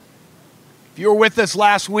If you were with us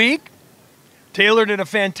last week, Taylor did a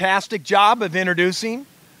fantastic job of introducing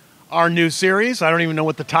our new series. I don't even know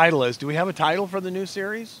what the title is. Do we have a title for the new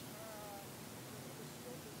series?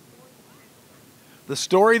 The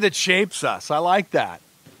Story That Shapes Us. I like that.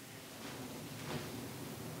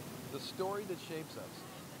 The Story That Shapes Us.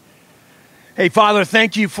 Hey, Father,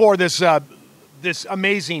 thank you for this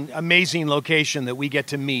amazing location that we get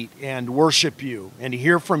to meet and worship you and to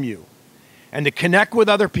hear from you and to connect with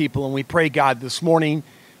other people. And we pray, God, this morning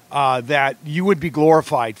that you would be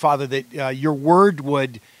glorified, Father, that your word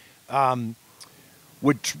would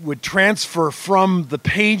transfer from the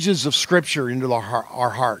pages of Scripture into our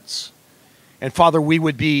hearts. And Father, we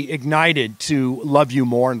would be ignited to love you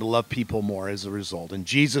more and to love people more as a result. In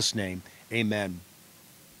Jesus' name, amen.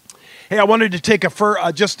 Hey, I wanted to take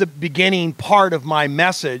just the beginning part of my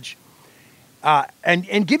message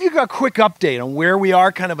and give you a quick update on where we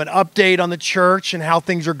are, kind of an update on the church and how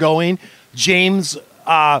things are going. James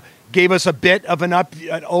gave us a bit of an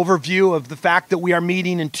overview of the fact that we are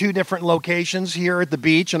meeting in 2 different locations here at the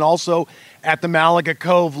beach and also at the Malaga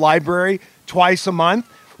Cove Library twice a month.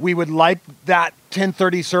 We would like that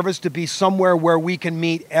 10:30 service to be somewhere where we can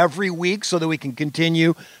meet every week so that we can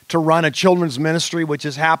continue to run a children's ministry, which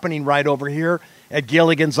is happening right over here at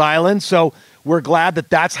Gilligan's Island. So we're glad that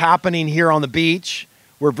that's happening here on the beach.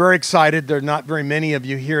 We're very excited. There are not very many of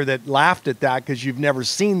you here that laughed at that because you've never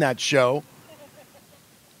seen that show.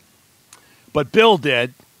 But Bill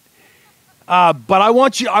did. But I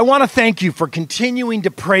want to thank you for continuing to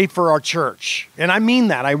pray for our church. And I mean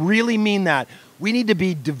that. I really mean that. We need to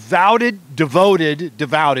be devoted to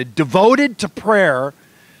prayer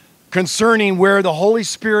concerning where the Holy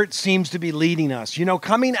Spirit seems to be leading us. You know,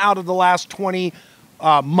 coming out of the last 20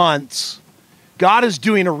 months, God is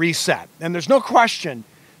doing a reset. And there's no question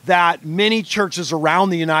that many churches around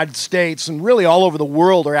the United States and really all over the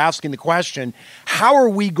world are asking the question, how are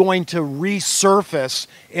we going to resurface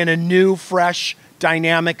in a new, fresh,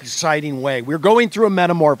 dynamic, exciting way? We're going through a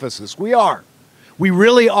metamorphosis. We are. We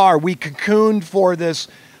really are. We cocooned for this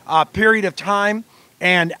period of time,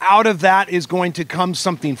 and out of that is going to come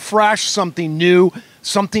something fresh, something new,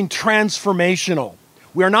 something transformational.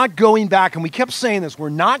 We're not going back, and we kept saying this, we're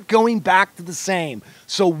not going back to the same.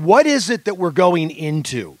 So what is it that we're going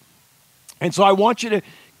into? And so I want you to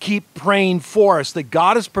keep praying for us that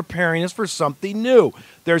God is preparing us for something new.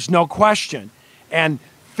 There's no question. And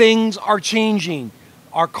things are changing.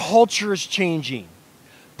 Our culture is changing.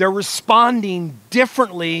 They're responding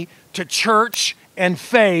differently to church and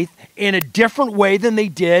faith in a different way than they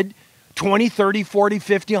did 20, 30, 40,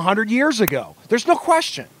 50, 100 years ago. There's no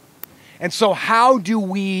question. And so how do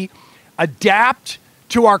we adapt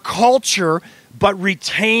to our culture but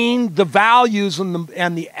retain the values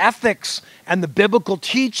and the ethics and the biblical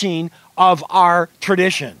teaching of our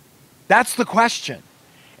tradition? That's the question.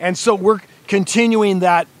 And so we're continuing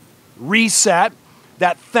that reset,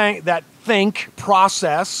 that think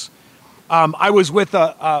process. I was with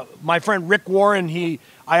my friend Rick Warren.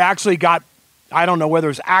 I actually got, I don't know whether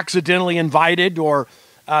it was accidentally invited or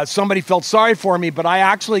somebody felt sorry for me, but I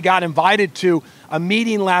actually got invited to a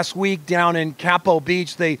meeting last week down in Capo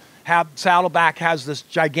Beach. Saddleback has this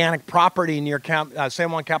gigantic property near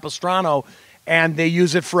San Juan Capistrano, and they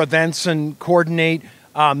use it for events and coordinate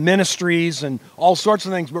ministries and all sorts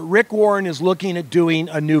of things. But Rick Warren is looking at doing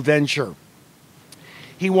a new venture.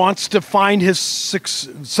 He wants to find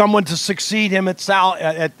someone to succeed him at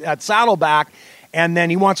Saddleback, and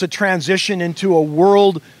then he wants to transition into a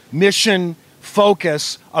world mission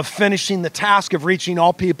focus of finishing the task of reaching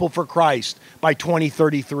all people for Christ by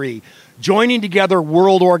 2033. Joining together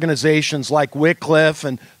world organizations like Wycliffe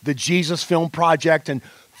and the Jesus Film Project and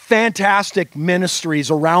fantastic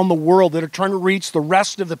ministries around the world that are trying to reach the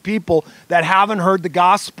rest of the people that haven't heard the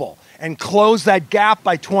gospel and close that gap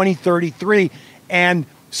by 2033. And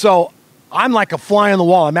so I'm like a fly on the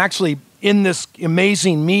wall. I'm actually in this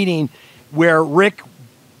amazing meeting where Rick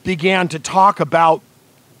began to talk about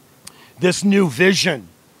this new vision.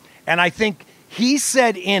 And I think he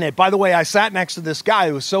said in it, by the way, I sat next to this guy.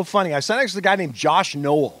 It was so funny. I sat next to a guy named Josh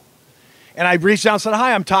Noel. And I reached out and said,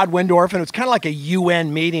 hi, I'm Todd Windorf. And it was kind of like a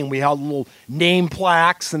UN meeting. We held little name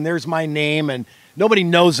plaques, and there's my name. And nobody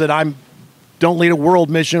knows that I don't lead a world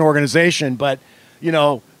mission organization, but, you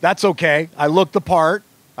know, that's okay. I looked the part.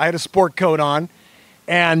 I had a sport coat on.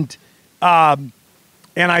 And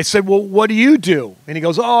I said, well, what do you do? And he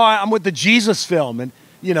goes, oh, I'm with the Jesus Film. And,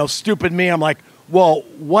 you know, stupid me, I'm like, well,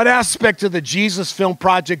 what aspect of the Jesus Film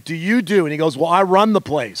Project do you do? And he goes, well, I run the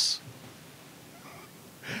place.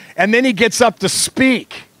 And then he gets up to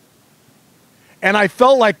speak. And I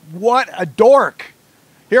felt like, what a dork.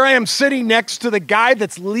 Here I am sitting next to the guy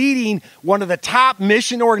that's leading one of the top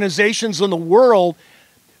mission organizations in the world.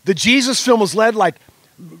 The Jesus film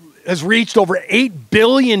has reached over 8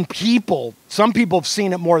 billion people. Some people have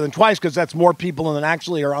seen it more than twice because that's more people than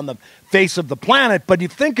actually are on the face of the planet. But you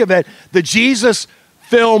think of it, the Jesus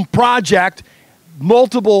film project,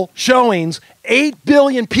 multiple showings, 8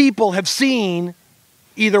 billion people have seen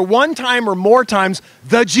either one time or more times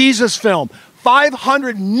the Jesus film.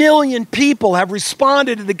 500 million people have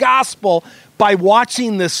responded to the gospel by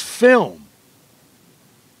watching this film.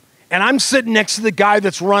 And I'm sitting next to the guy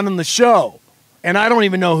that's running the show, and I don't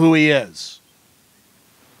even know who he is.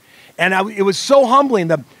 And it was so humbling.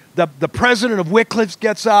 The president of Wycliffe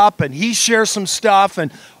gets up, and he shares some stuff,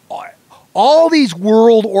 and all these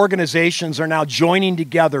world organizations are now joining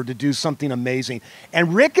together to do something amazing.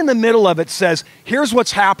 And Rick in the middle of it says, here's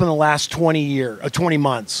what's happened the last 20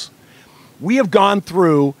 months. We have gone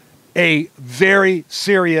through a very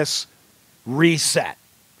serious reset.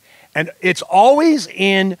 And it's always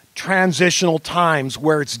in transitional times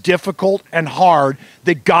where it's difficult and hard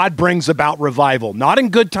that God brings about revival. Not in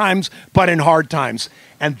good times, but in hard times.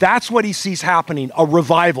 And that's what he sees happening, a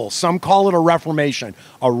revival. Some call it a reformation,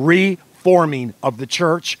 a reforming of the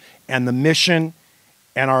church and the mission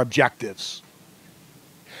and our objectives.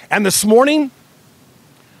 And this morning,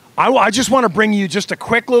 I just want to bring you just a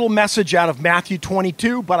quick little message out of Matthew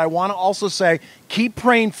 22, but I want to also say, keep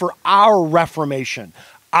praying for our reformation,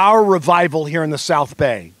 our revival here in the South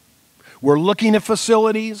Bay. We're looking at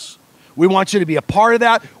facilities. We want you to be a part of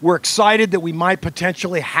that. We're excited that we might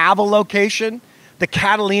potentially have a location. The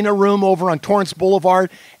Catalina room over on Torrance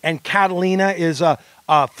Boulevard, and Catalina is a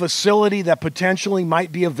facility that potentially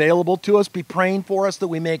might be available to us. Be praying for us that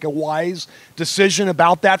we make a wise decision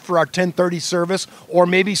about that for our 10:30 service, or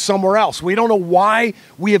maybe somewhere else. We don't know why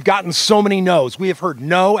we have gotten so many no's. We have heard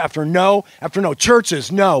no after no after no.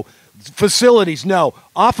 Churches, no. Facilities, no.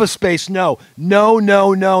 Office space, no. No,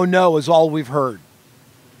 no, no, no is all we've heard.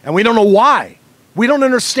 And we don't know why. We don't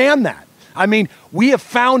understand that. I mean, we have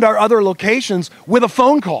found our other locations with a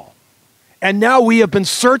phone call. And now we have been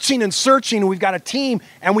searching and searching, and we've got a team,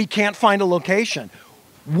 and we can't find a location.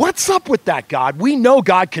 What's up with that, God? We know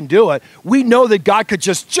God can do it. We know that God could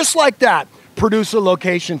just like that, produce a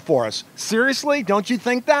location for us. Seriously? Don't you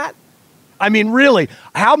think that? I mean, really,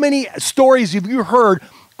 how many stories have you heard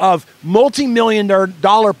of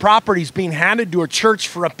multi-million-dollar properties being handed to a church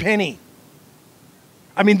for a penny?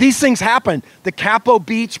 I mean, these things happen. The Capo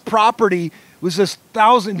Beach property was this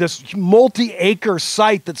multi-acre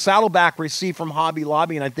site that Saddleback received from Hobby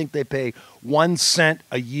Lobby, and I think they pay 1 cent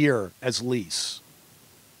a year as lease.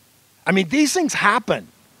 I mean, these things happen.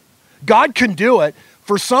 God can do it.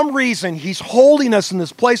 For some reason, he's holding us in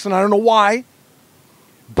this place, and I don't know why,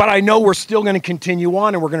 but I know we're still going to continue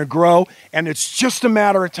on, and we're going to grow, and it's just a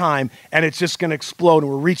matter of time, and it's just going to explode,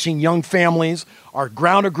 and we're reaching young families. Our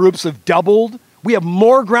grounder groups have doubled. We have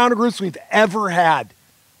more grounder groups than we've ever had.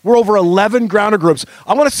 We're over 11 grounder groups.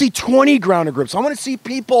 I want to see 20 grounder groups. I want to see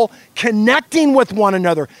people connecting with one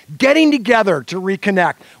another, getting together to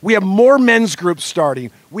reconnect. We have more men's groups starting.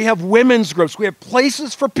 We have women's groups. We have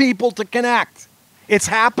places for people to connect. It's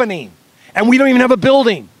happening. And we don't even have a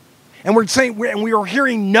building. And we are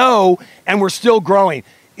hearing no, and we're still growing.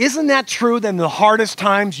 Isn't that true that in the hardest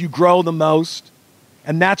times you grow the most?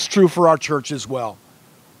 And that's true for our church as well.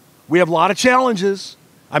 We have a lot of challenges.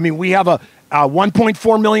 I mean, we have a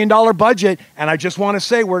 $1.4 million budget, and I just want to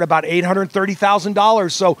say we're at about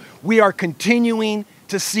 $830,000. So we are continuing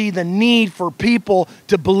to see the need for people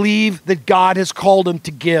to believe that God has called them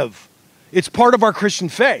to give. It's part of our Christian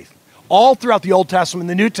faith. All throughout the Old Testament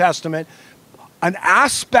and the New Testament, an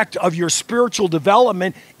aspect of your spiritual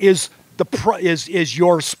development is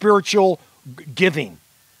your spiritual giving.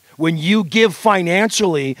 When you give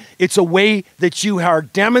financially, it's a way that you are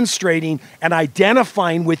demonstrating and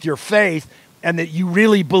identifying with your faith and that you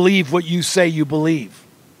really believe what you say you believe.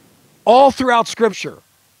 All throughout Scripture.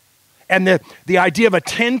 And the idea of a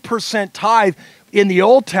 10% tithe in the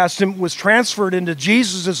Old Testament was transferred into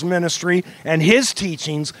Jesus' ministry and his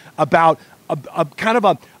teachings about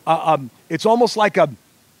it's almost like a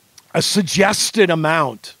suggested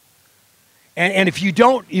amount. And if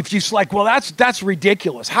you're like, well, that's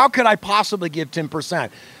ridiculous. How could I possibly give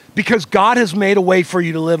 10%? Because God has made a way for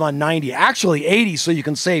you to live on 90, actually 80, so you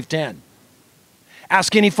can save 10.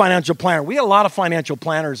 Ask any financial planner. We have a lot of financial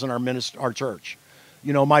planners in our church.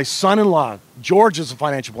 You know, my son-in-law, George, is a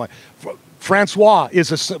financial planner. Francois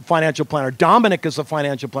is a financial planner. Dominic is a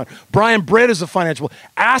financial planner. Brian Britt is a financial planner.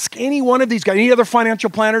 Ask any one of these guys. Any other financial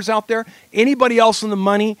planners out there? Anybody else in the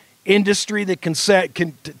money industry that can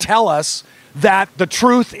tell us that the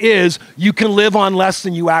truth is you can live on less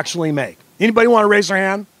than you actually make? Anybody want to raise their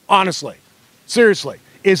hand? Honestly, seriously,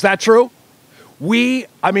 is that true?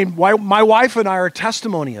 My wife and I are a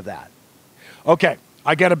testimony of that. Okay,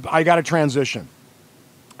 I got to transition.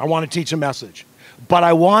 I want to teach a message, but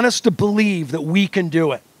I want us to believe that we can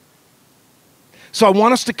do it. So I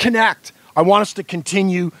want us to connect. I want us to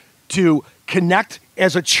continue to connect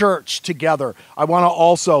as a church together. I want to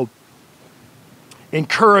also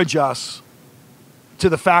encourage us to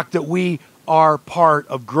the fact that we are part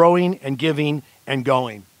of growing and giving and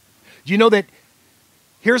going. Do you know that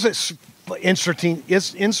here's an interesting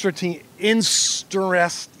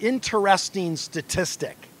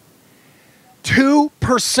statistic.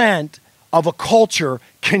 2% of a culture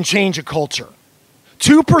can change a culture.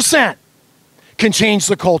 2% can change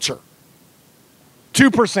the culture.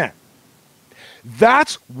 2%.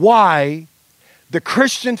 That's why the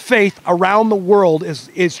Christian faith around the world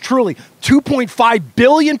is truly 2.5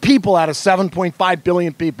 billion people out of 7.5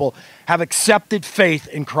 billion people have accepted faith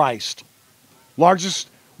in Christ. Largest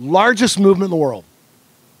movement in the world.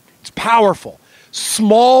 It's powerful.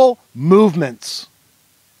 Small movements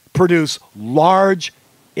produce large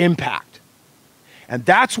impact. And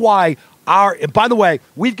that's why and by the way,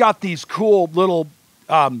 we've got these cool little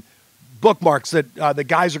bookmarks that the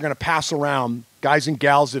guys are going to pass around. Guys and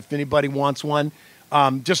gals, if anybody wants one,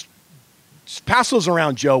 just pass those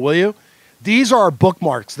around, Joe, will you? These are our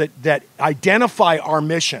bookmarks that identify our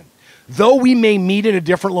mission. Though we may meet at a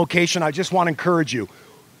different location, I just want to encourage you.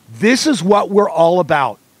 This is what we're all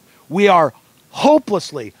about. We are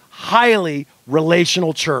hopelessly, highly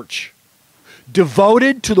relational church,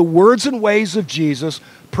 devoted to the words and ways of Jesus,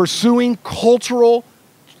 pursuing cultural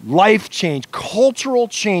life change, cultural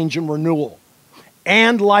change and renewal,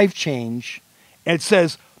 and life change. And it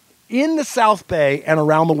says, in the South Bay and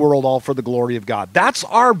around the world, all for the glory of God. That's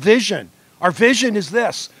our vision. Our vision is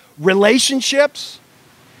this: relationships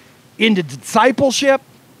into discipleship,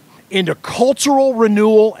 into cultural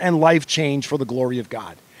renewal and life change for the glory of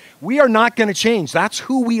God. We are not going to change. That's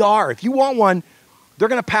who we are. If you want one, they're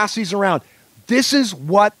going to pass these around. This is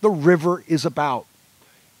what the river is about.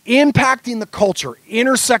 Impacting the culture,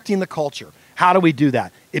 intersecting the culture. How do we do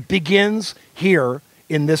that? It begins here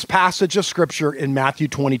in this passage of Scripture in Matthew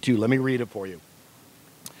 22. Let me read it for you.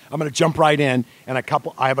 I'm going to jump right in, and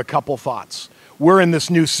I have a couple thoughts. We're in this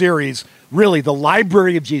new series, really, the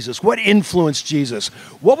library of Jesus. What influenced Jesus?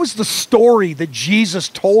 What was the story that Jesus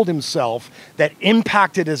told himself that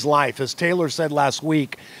impacted his life? As Taylor said last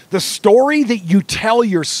week, the story that you tell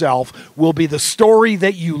yourself will be the story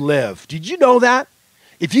that you live. Did you know that?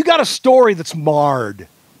 If you got a story that's marred,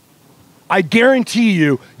 I guarantee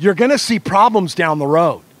you're going to see problems down the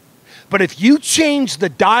road. But if you change the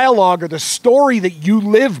dialogue or the story that you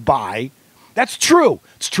live by, that's true.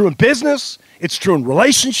 It's true in business. It's true in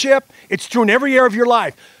relationship. It's true in every area of your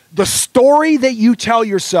life. The story that you tell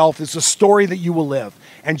yourself is the story that you will live.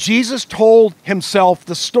 And Jesus told himself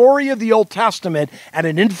the story of the Old Testament, and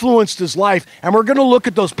it influenced his life. And we're going to look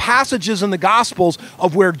at those passages in the Gospels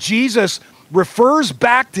of where Jesus refers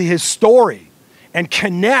back to his story and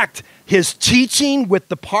connect his teaching with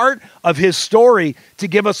the part of his story to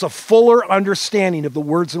give us a fuller understanding of the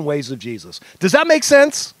words and ways of Jesus. Does that make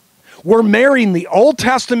sense? We're marrying the Old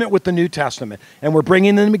Testament with the New Testament, and we're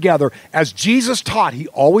bringing them together. As Jesus taught, he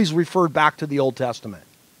always referred back to the Old Testament.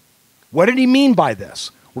 What did he mean by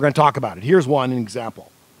this? We're going to talk about it. Here's an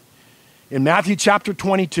example. In Matthew chapter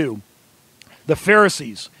 22, the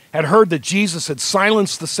Pharisees had heard that Jesus had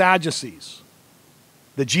silenced the Sadducees,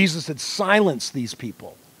 that Jesus had silenced these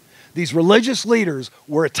people. These religious leaders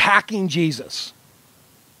were attacking Jesus.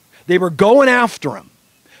 They were going after him.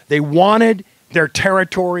 They wanted their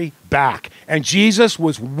territory back. And Jesus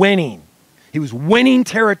was winning. He was winning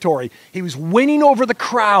territory. He was winning over the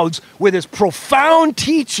crowds with his profound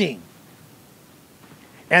teaching.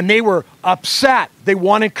 And they were upset. They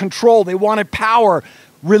wanted control. They wanted power.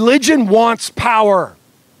 Religion wants power.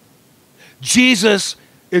 Jesus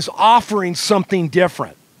is offering something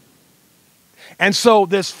different. And so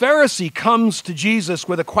this Pharisee comes to Jesus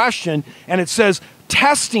with a question, and it says,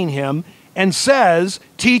 testing him, and says,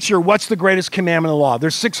 teacher, what's the greatest commandment in the law?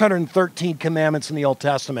 There's 613 commandments in the Old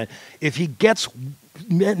Testament. If he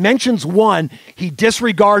mentions one, he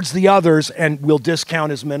disregards the others and will discount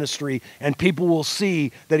his ministry, and people will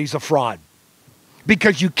see that he's a fraud.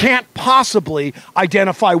 Because you can't possibly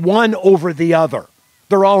identify one over the other.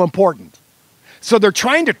 They're all important. So they're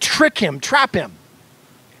trying to trick him, trap him.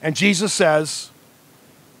 And Jesus says,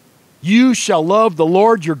 you shall love the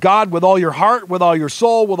Lord your God with all your heart, with all your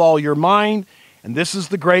soul, with all your mind. And this is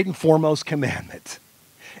the great and foremost commandment.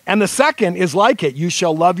 And the second is like it. You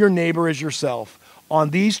shall love your neighbor as yourself. On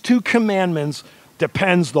these two commandments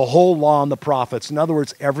depends the whole law and the prophets. In other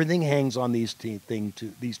words, everything hangs on these two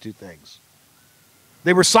things.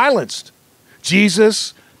 They were silenced.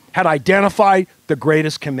 Jesus had identified the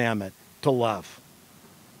greatest commandment, to love.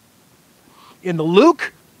 In the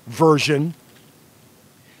Luke version,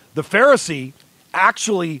 the Pharisee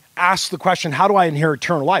actually asked the question, how do I inherit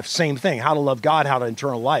eternal life? Same thing, how to love God, how to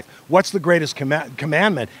eternal life. What's the greatest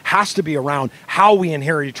commandment? Has to be around how we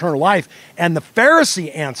inherit eternal life. And the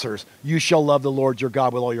Pharisee answers, you shall love the Lord your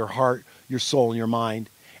God with all your heart, your soul, and your mind.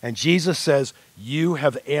 And Jesus says, you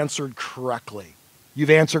have answered correctly. You've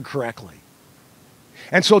answered correctly.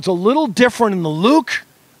 And so it's a little different in the Luke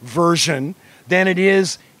version than it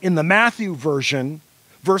is in the Matthew version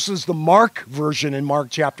versus the Mark version in Mark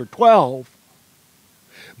chapter 12.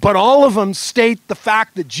 But all of them state the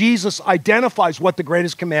fact that Jesus identifies what the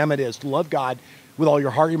greatest commandment is, to love God with all your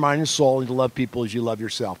heart, your mind, and soul, and to love people as you love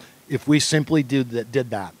yourself. If we simply did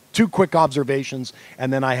that. Two quick observations,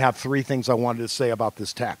 and then I have three things I wanted to say about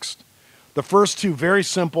this text. The first two very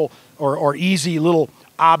simple or easy little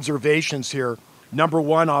observations here. Number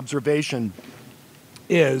one observation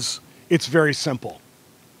is it's very simple.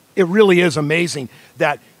 It really is amazing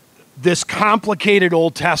that this complicated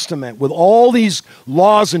Old Testament with all these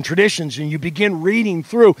laws and traditions, and you begin reading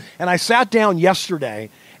through, and I sat down yesterday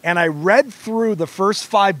and I read through the first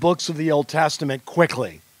 5 books of the Old Testament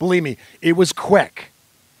quickly. Believe me, it was quick.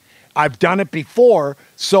 I've done it before,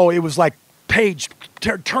 so it was like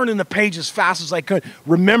turning the page as fast as I could,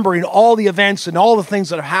 remembering all the events and all the things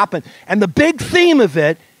that have happened. And the big theme of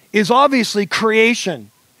it is obviously creation.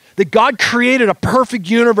 That God created a perfect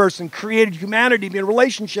universe and created humanity to be in a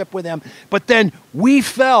relationship with him. But then we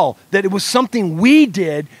fell, that it was something we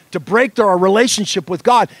did to break our relationship with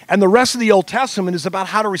God. And the rest of the Old Testament is about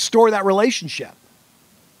how to restore that relationship.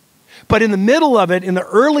 But in the middle of it, in the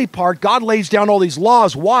early part, God lays down all these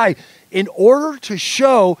laws. Why? In order to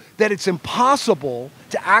show that it's impossible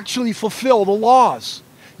to actually fulfill the laws.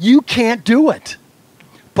 You can't do it.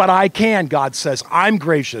 But I can, God says. I'm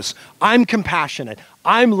gracious. I'm compassionate.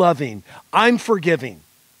 I'm loving. I'm forgiving.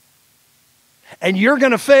 And you're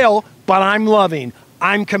going to fail, but I'm loving.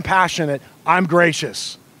 I'm compassionate. I'm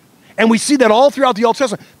gracious. And we see that all throughout the Old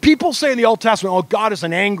Testament. People say in the Old Testament, oh, God is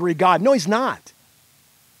an angry God. No, he's not.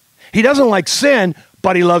 He doesn't like sin,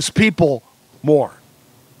 but he loves people more.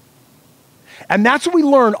 And that's what we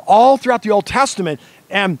learn all throughout the Old Testament.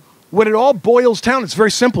 And when it all boils down, it's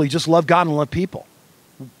very simple. You just love God and love people.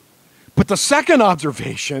 But the second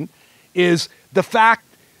observation is the fact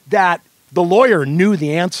that the lawyer knew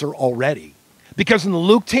the answer already. Because in the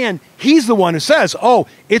Luke 10, he's the one who says, oh,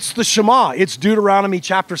 it's the Shema. It's Deuteronomy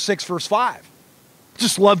chapter 6, verse 5.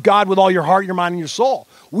 Just love God with all your heart, your mind, and your soul.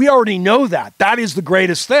 We already know that. That is the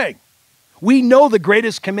greatest thing. We know the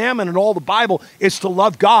greatest commandment in all the Bible is to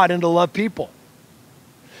love God and to love people.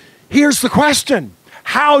 Here's the question.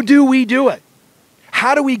 How do we do it?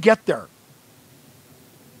 How do we get there?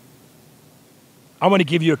 I want to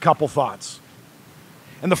give you a couple thoughts.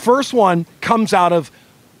 And the first one comes out of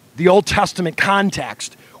the Old Testament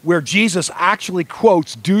context where Jesus actually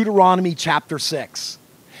quotes Deuteronomy chapter 6.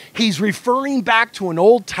 He's referring back to an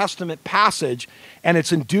Old Testament passage, and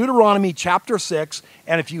it's in Deuteronomy chapter 6.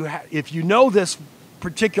 And if you know this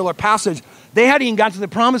particular passage, they hadn't even got to the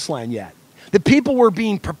promised land yet. The people were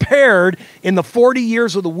being prepared in the 40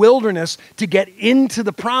 years of the wilderness to get into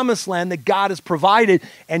the promised land that God has provided,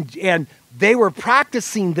 and they were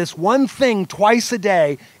practicing this one thing twice a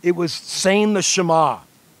day. It was saying the Shema.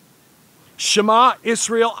 Shema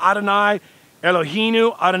Israel Adonai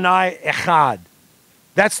Eloheinu Adonai Echad.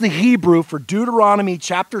 That's the Hebrew for Deuteronomy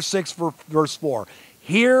chapter 6, verse 4.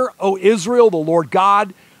 Hear, O Israel, the Lord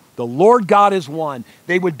God is one.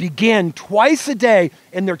 They would begin twice a day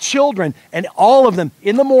in their children and all of them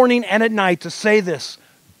in the morning and at night to say this.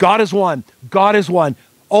 God is one. God is one.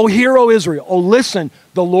 Oh, hear, O Israel. Oh, listen,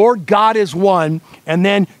 the Lord God is one. And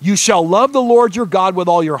then you shall love the Lord your God with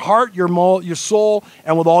all your heart, your soul,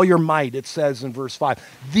 and with all your might, it says in verse 5.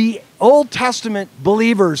 The Old Testament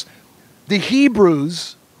believers, the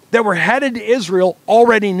Hebrews that were headed to Israel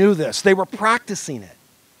already knew this. They were practicing it.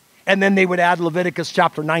 And then they would add Leviticus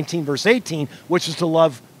chapter 19, verse 18, which is to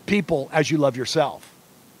love people as you love yourself.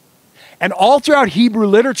 And all throughout Hebrew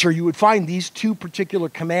literature, you would find these two particular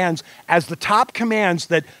commands as the top commands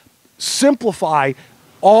that simplify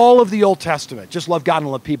all of the Old Testament. Just love God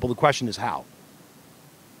and love people. The question is how.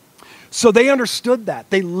 So they understood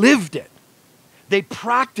that. They lived it. They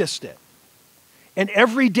practiced it. And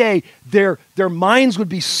every day, their minds would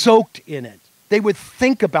be soaked in it. they would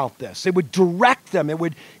think about this. It would direct them. It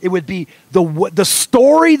would be the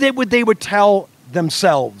story that they would tell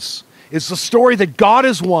themselves is the story that God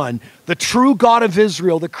is one, the true God of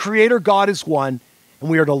Israel, the creator God is one, and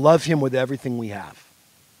we are to love him with everything we have.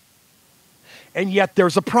 And yet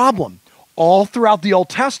there's a problem. All throughout the Old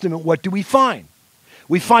Testament, what do we find?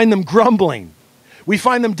 We find them grumbling. We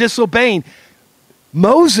find them disobeying.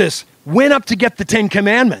 Moses went up to get the 10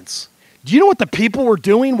 Commandments. Do you know what the people were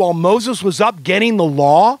doing while Moses was up getting the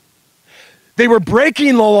law? They were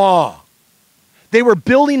breaking the law. They were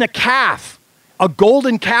building a calf, a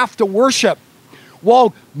golden calf to worship.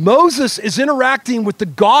 While Moses is interacting with the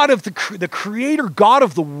God of the creator God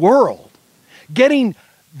of the world, getting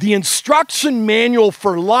the instruction manual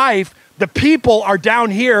for life, the people are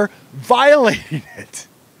down here violating it.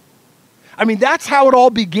 I mean, that's how it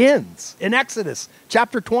all begins in Exodus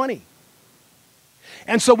chapter 20.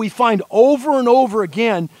 And so we find over and over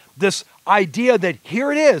again this idea that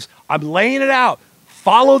here it is. I'm laying it out.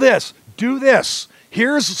 Follow this. Do this.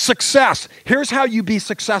 Here's success. Here's how you be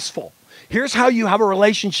successful. Here's how you have a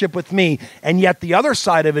relationship with me. And yet the other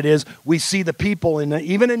side of it is we see the people,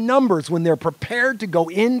 even in Numbers, when they're prepared to go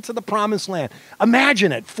into the promised land.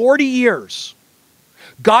 Imagine it, 40 years.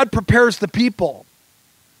 God prepares the people.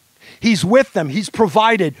 He's with them. He's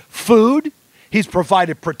provided food. He's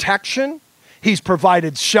provided protection. He's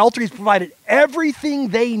provided shelter. He's provided everything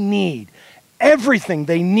they need. Everything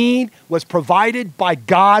they need was provided by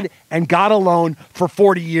God and God alone for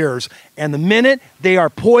 40 years. And the minute they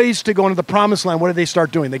are poised to go into the promised land, what do they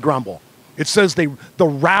start doing? They grumble. It says the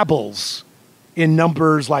rabbles in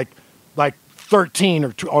Numbers like 13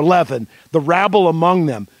 or 11, the rabble among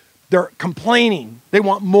them, they're complaining. They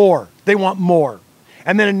want more. They want more.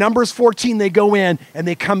 And then in Numbers 14, they go in and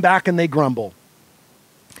they come back and they grumble.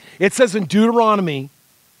 It says in Deuteronomy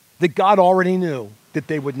that God already knew that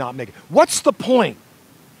they would not make it. What's the point?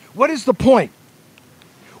 What is the point?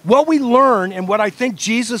 What we learn and what I think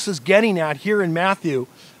Jesus is getting at here in Matthew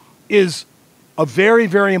is a very,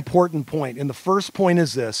 very important point. And the first point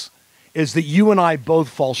is this, is that you and I both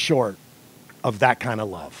fall short of that kind of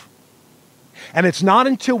love. And it's not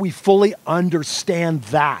until we fully understand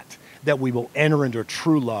that we will enter into a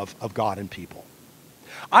true love of God and people.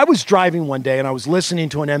 I was driving one day and I was listening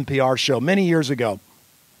to an NPR show many years ago.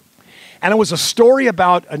 And it was a story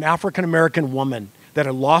about an African-American woman that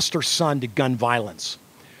had lost her son to gun violence.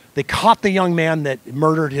 They caught the young man that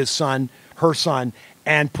murdered her son,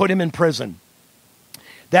 and put him in prison.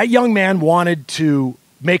 That young man wanted to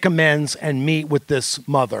make amends and meet with this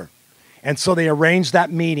mother. And so they arranged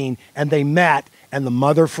that meeting and they met and the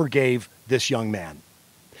mother forgave this young man.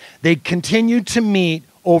 They continued to meet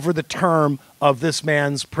over the term of this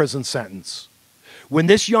man's prison sentence. When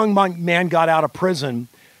this young man got out of prison,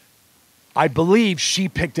 I believe she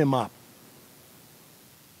picked him up.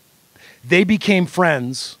 They became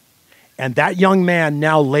friends, and that young man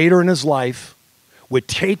now later in his life would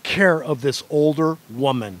take care of this older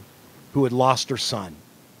woman who had lost her son.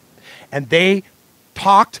 And they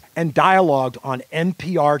talked and dialogued on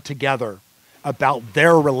NPR together about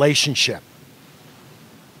their relationship.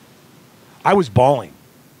 I was bawling.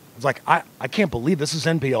 I was like, I can't believe this is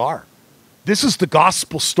NPR. This is the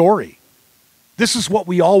gospel story. This is what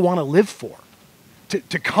we all want to live for.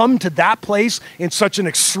 To come to that place in such an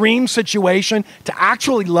extreme situation, to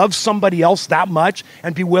actually love somebody else that much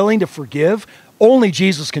and be willing to forgive, only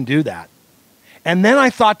Jesus can do that. And then I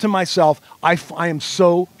thought to myself, I am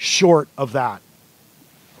so short of that.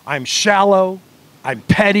 I'm shallow, I'm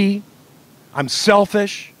petty, I'm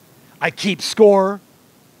selfish, I keep score.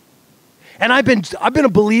 And I've been a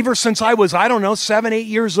believer since I was, 7, 8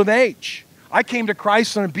 years of age. I came to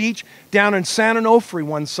Christ on a beach down in San Onofre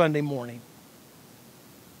one Sunday morning.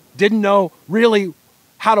 Didn't know really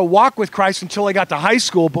how to walk with Christ until I got to high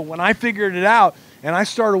school, but when I figured it out and I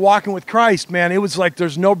started walking with Christ, man, it was like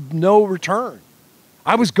there's no return.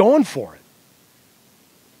 I was going for it.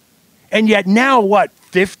 And yet now,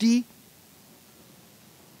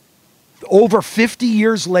 over 50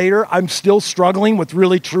 years later, I'm still struggling with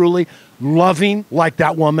really, truly loving like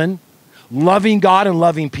that woman, loving God and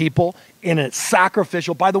loving people in a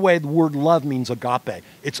sacrificial, by the way, the word love means agape.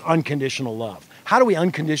 It's unconditional love. How do we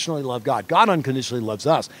unconditionally love God? God unconditionally loves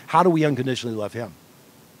us. How do we unconditionally love him?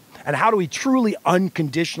 And how do we truly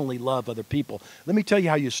unconditionally love other people? Let me tell you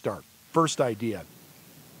how you start. First idea.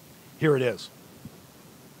 Here it is.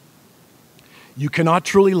 You cannot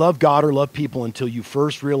truly love God or love people until you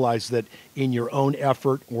first realize that in your own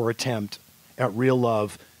effort or attempt at real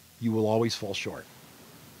love, you will always fall short.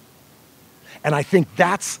 And I think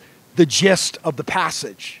that's the gist of the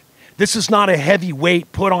passage. This is not a heavy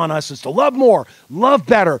weight put on us. It's to love more, love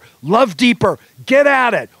better, love deeper. Get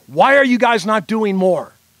at it. Why are you guys not doing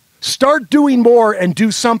more? Start doing more and do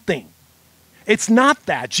something. It's not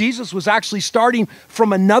that. Jesus was actually starting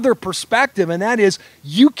from another perspective, and that is,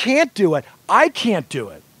 you can't do it. I can't do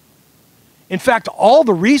it. In fact, all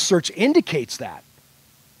the research indicates that.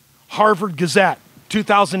 Harvard Gazette,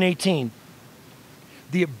 2018.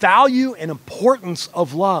 The value and importance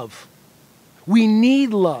of love. We need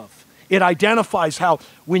love. It identifies how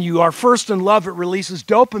when you are first in love, it releases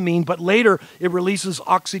dopamine, but later it releases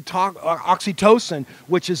oxytocin,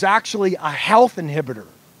 which is actually a health inhibitor.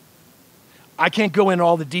 I can't go into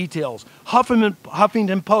all the details.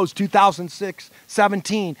 Huffington Post,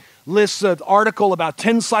 2017, lists an article about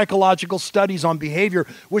 10 psychological studies on behavior,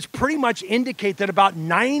 which pretty much indicate that about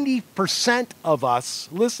 90% of us,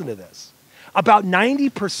 listen to this, about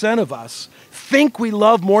 90% of us think we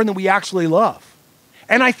love more than we actually love.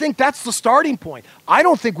 And I think that's the starting point. I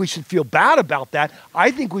don't think we should feel bad about that.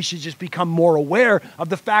 I think we should just become more aware of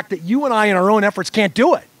the fact that you and I in our own efforts can't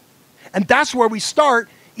do it. And that's where we start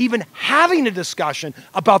even having a discussion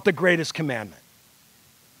about the greatest commandment.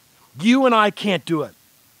 You and I can't do it.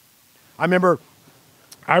 I remember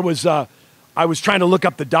I was trying to look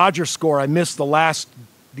up the Dodger score. I missed the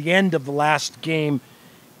end of the last game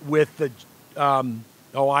with the,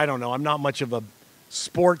 I don't know. I'm not much of a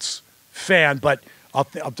sports fan, but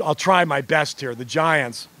I'll try my best here. The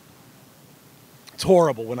Giants. It's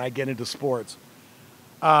horrible when I get into sports.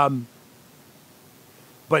 But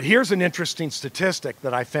here's an interesting statistic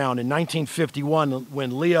that I found. In 1951,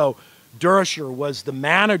 when Leo Durocher was the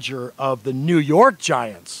manager of the New York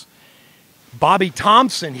Giants, Bobby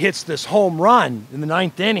Thompson hits this home run in the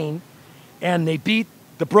ninth inning, and they beat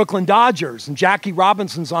the Brooklyn Dodgers. And Jackie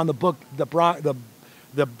Robinson's on the book,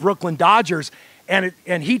 the Brooklyn Dodgers, and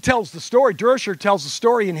he tells the story. Durocher tells the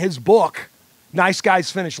story in his book, Nice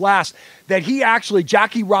Guys Finish Last, that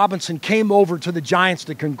Jackie Robinson came over to the Giants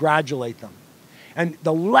to congratulate them. And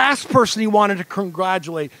the last person he wanted to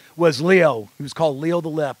congratulate was Leo. He was called Leo the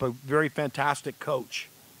Lip, a very fantastic coach.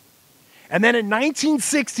 And then in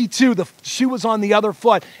 1962, the shoe was on the other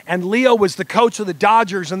foot, and Leo was the coach of the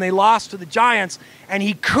Dodgers, and they lost to the Giants, and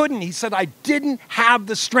he couldn't. He said, I didn't have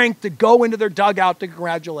the strength to go into their dugout to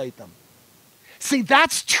congratulate them. See,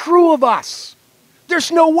 that's true of us.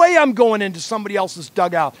 There's no way I'm going into somebody else's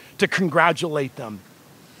dugout to congratulate them.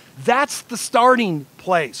 That's the starting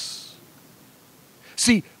place.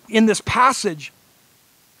 See, in this passage,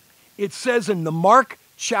 it says in the Mark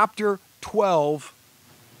chapter 12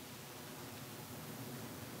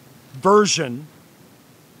 version,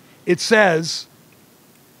 it says,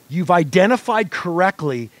 you've identified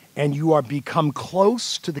correctly and you are become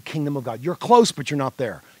close to the kingdom of God. You're close, but you're not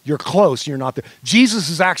there. You're close, you're not there. Jesus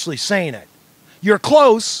is actually saying it. You're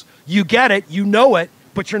close, you get it, you know it,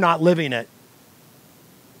 but you're not living it.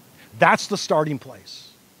 That's the starting place.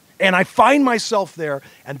 And I find myself there,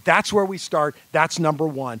 and that's where we start. That's number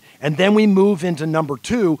one. And then we move into number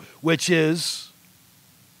two, which is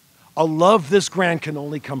a love this grand can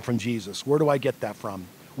only come from Jesus. Where do I get that from?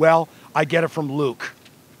 Well, I get it from Luke.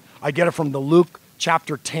 I get it from the Luke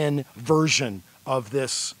chapter 10 version of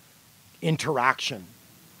this interaction.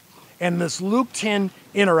 And this Luke 10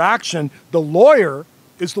 interaction, the lawyer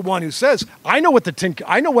is the one who says, I know what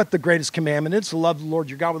the greatest commandment is, to love the Lord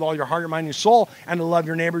your God with all your heart, your mind, and your soul, and to love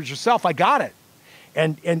your neighbor as yourself. I got it.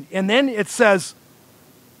 And then it says,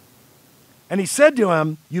 and he said to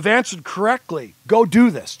him, you've answered correctly. Go do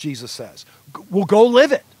this, Jesus says. Well, go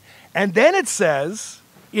live it. And then it says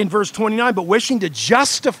in verse 29, but wishing to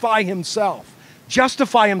justify himself,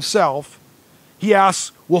 he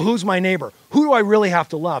asks, well, who's my neighbor? Who do I really have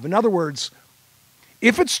to love? In other words,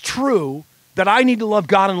 if it's true that I need to love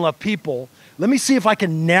God and love people, let me see if I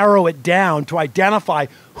can narrow it down to identify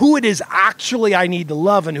who it is actually I need to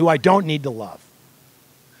love and who I don't need to love.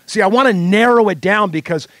 See, I want to narrow it down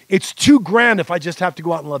because it's too grand if I just have to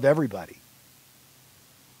go out and love everybody.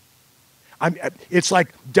 It's like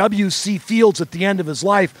W.C. Fields at the end of his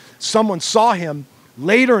life. Someone saw him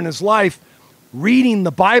later in his life reading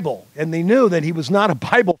the Bible, and they knew that he was not a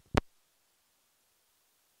Bible.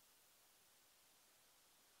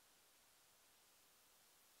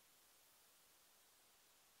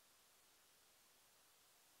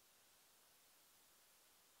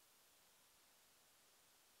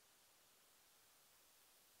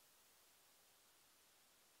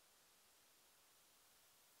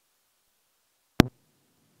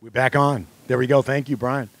 We're back on. There we go. Thank you,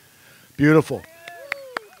 Brian. Beautiful.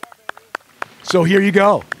 So here you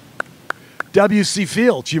go. W.C.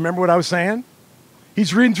 Fields. You remember what I was saying?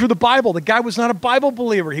 He's reading through the Bible. The guy was not a Bible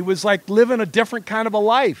believer. He was like living a different kind of a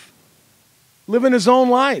life. living his own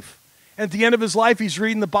life. And at the end of his life, he's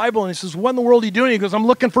reading the Bible and he says, what in the world are you doing? He goes, I'm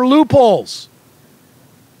looking for loopholes.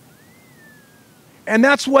 And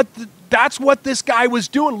that's what this guy was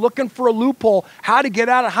doing, looking for a loophole, how to get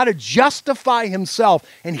out of, how to justify himself.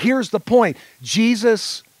 And here's the point.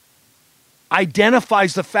 Jesus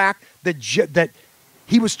identifies the fact that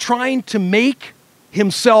he was trying to make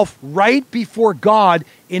himself right before God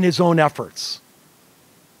in his own efforts.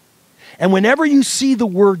 And whenever you see the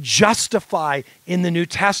word justify in the New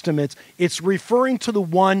Testament, it's referring to the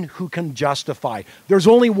one who can justify. There's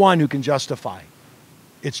only one who can justify.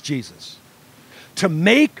 It's Jesus. To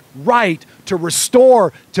make right, to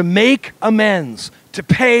restore, to make amends, to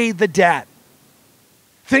pay the debt.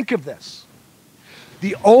 Think of this.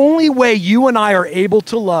 The only way you and I are able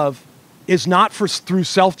to love is not through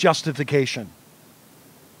self-justification.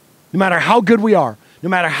 No matter how good we are, no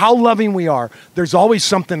matter how loving we are, there's always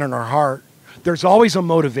something in our heart. There's always a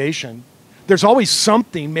motivation. There's always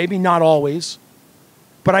something, maybe not always,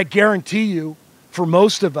 but I guarantee you, for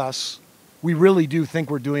most of us, we really do think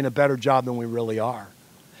we're doing a better job than we really are.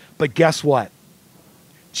 But guess what?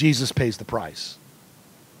 Jesus pays the price.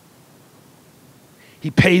 He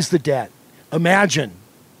pays the debt. Imagine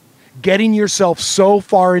getting yourself so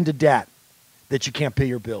far into debt that you can't pay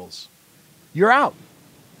your bills. You're out.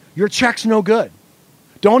 Your check's no good.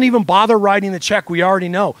 Don't even bother writing the check. We already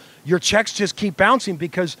know. Your checks just keep bouncing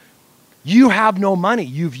because you have no money.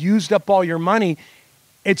 You've used up all your money.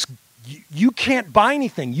 You can't buy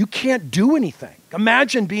anything. You can't do anything.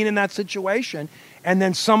 Imagine being in that situation and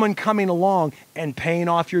then someone coming along and paying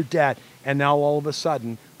off your debt, and now all of a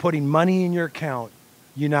sudden putting money in your account,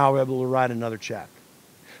 you're now able to write another check.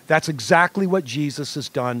 That's exactly what Jesus has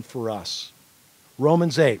done for us.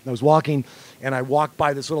 Romans 8. I was walking and I walked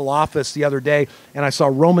by this little office the other day and I saw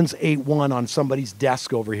Romans 8:1 on somebody's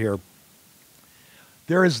desk over here.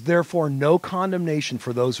 There is therefore no condemnation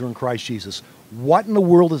for those who are in Christ Jesus. What in the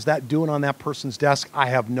world is that doing on that person's desk? I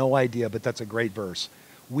have no idea, but that's a great verse.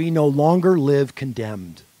 We no longer live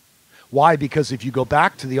condemned. Why? Because if you go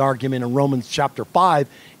back to the argument in Romans chapter 5,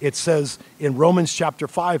 it says in Romans chapter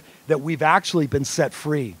 5 that we've actually been set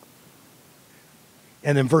free.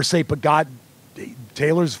 And in verse 8, but God,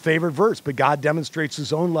 Taylor's favorite verse, but God demonstrates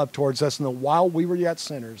his own love towards us, and that while we were yet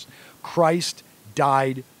sinners, Christ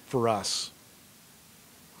died for us.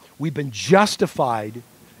 We've been justified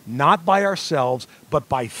not by ourselves, but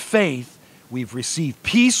by faith. We've received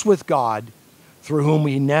peace with God, through whom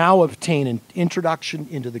we now obtain an introduction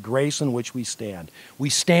into the grace in which we stand. We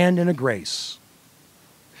stand in a grace.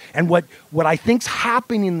 And what I think's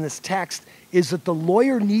happening in this text is that the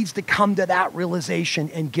lawyer needs to come to that realization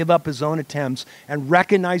and give up his own attempts and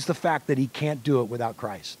recognize the fact that he can't do it without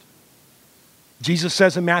Christ. Jesus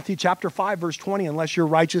says in Matthew chapter 5, verse 20, unless your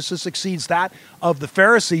righteousness exceeds that of the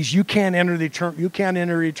Pharisees, you can't enter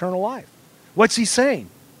eternal life. What's he saying?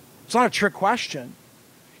 It's not a trick question.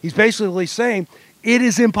 He's basically saying it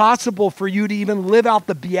is impossible for you to even live out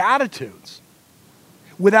the Beatitudes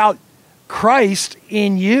without Christ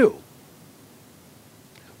in you.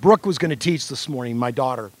 Brooke was going to teach this morning, my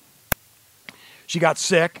daughter. She got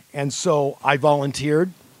sick, and so I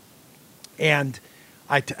volunteered, and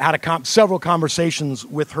I had several conversations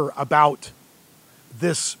with her about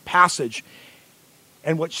this passage.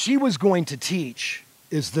 And what she was going to teach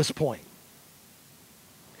is this point.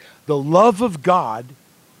 The love of God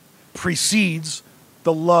precedes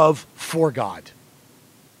the love for God.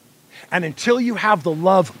 And until you have the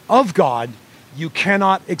love of God, you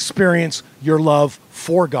cannot experience your love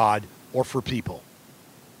for God or for people.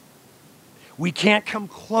 We can't come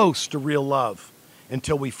close to real love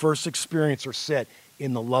until we first experience or sit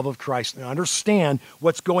in the love of Christ and understand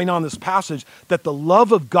what's going on in this passage, that the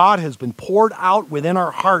love of God has been poured out within our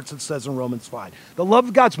hearts, it says in Romans 5. The love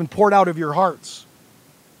of God's been poured out of your hearts.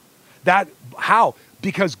 How?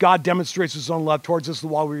 Because God demonstrates his own love towards us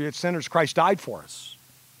while we were yet sinners. Christ died for us.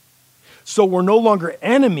 So we're no longer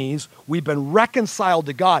enemies. We've been reconciled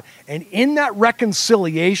to God. And in that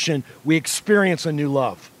reconciliation, we experience a new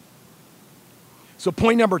love. So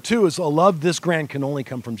point number 2 is a love this grand can only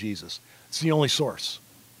come from Jesus. It's the only source.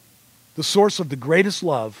 The source of the greatest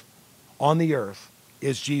love on the earth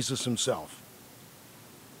is Jesus himself.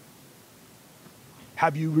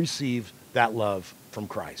 Have you received that love from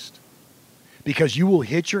Christ? Because you will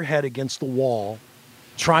hit your head against the wall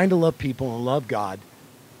trying to love people and love God,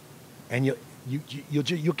 and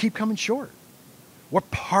you'll keep coming short. What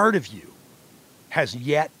part of you has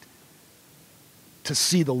yet to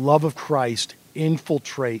see the love of Christ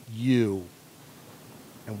infiltrate you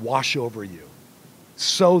and wash over you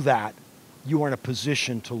so that you are in a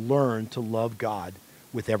position to learn to love God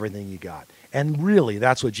with everything you got. And really,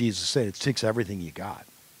 that's what Jesus said. It takes everything you got.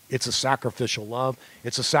 It's a sacrificial love.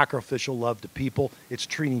 It's a sacrificial love to people. It's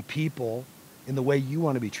treating people in the way you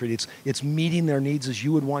want to be treated. It's meeting their needs as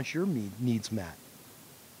you would want your needs met.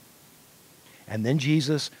 And then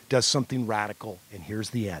Jesus does something radical, and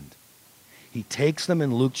here's the end. He takes them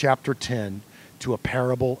in Luke chapter 10 to a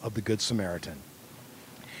parable of the Good Samaritan.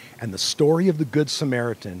 And the story of the Good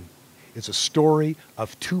Samaritan is a story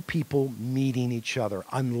of two people meeting each other,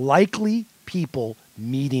 unlikely people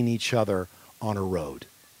meeting each other on a road.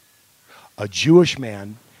 A Jewish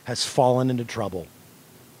man has fallen into trouble.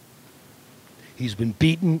 He's been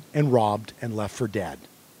beaten and robbed and left for dead.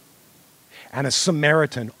 And a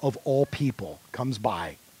Samaritan, of all people, comes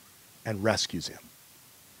by and rescues him.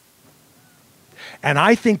 And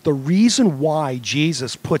I think the reason why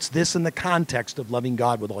Jesus puts this in the context of loving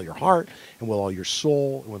God with all your heart and with all your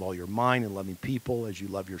soul and with all your mind and loving people as you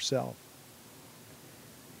love yourself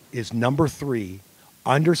is number 3,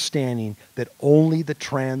 understanding that only the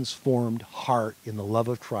transformed heart in the love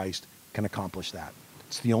of Christ can accomplish that.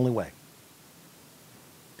 It's the only way.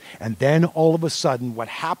 And then all of a sudden, what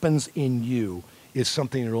happens in you is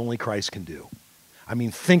something that only Christ can do. I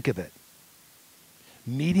mean, think of it.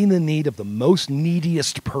 Meeting the need of the most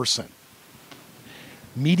neediest person.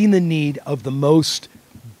 Meeting the need of the most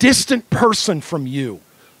distant person from you,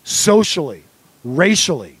 socially,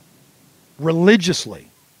 racially, religiously,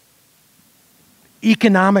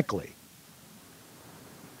 economically.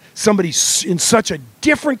 Somebody in such a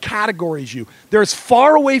different category as you. They're as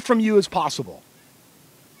far away from you as possible.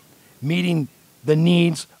 Meeting the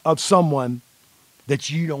needs of someone that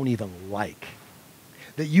you don't even like,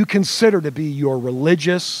 that you consider to be your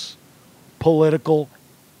religious, political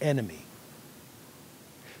enemy.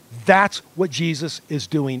 That's what Jesus is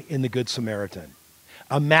doing in the Good Samaritan.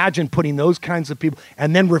 Imagine putting those kinds of people,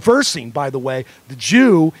 and then reversing, by the way, the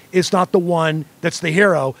Jew is not the one that's the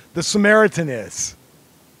hero, the Samaritan is.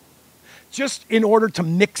 Just in order to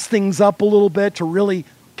mix things up a little bit, to really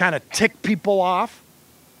kind of tick people off,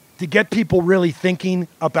 to get people really thinking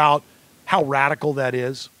about how radical that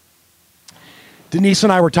is. Denise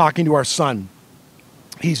and I were talking to our son.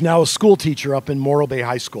 He's now a school teacher up in Morro Bay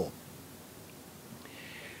High School.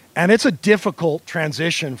 And it's a difficult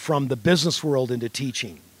transition from the business world into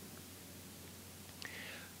teaching.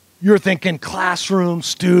 You're thinking classroom,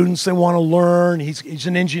 students, they want to learn. He's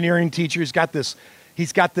an engineering teacher. He's got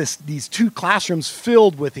these 2 classrooms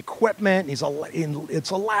filled with equipment. It's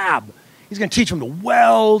a lab. He's going to teach them to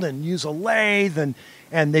weld and use a lathe, and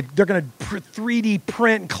they're going to 3D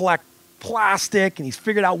print and collect plastic, and he's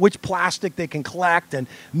figured out which plastic they can collect and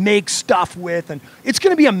make stuff with, and it's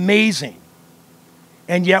going to be amazing.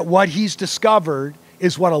 And yet what he's discovered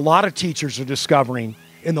is what a lot of teachers are discovering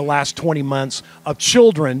in the last 20 months of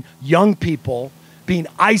children, young people, being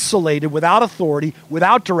isolated without authority,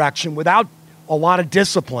 without direction, without a lot of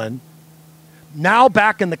discipline. Now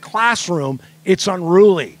back in the classroom, it's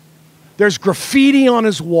unruly. There's graffiti on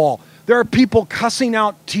his wall. There are people cussing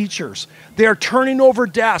out teachers. They're turning over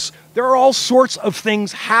desks. There are all sorts of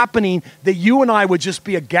things happening that you and I would just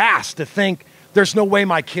be aghast to think there's no way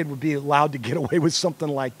my kid would be allowed to get away with something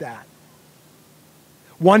like that.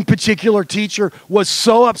 One particular teacher was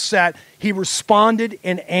so upset, he responded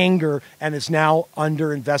in anger and is now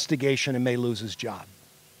under investigation and may lose his job.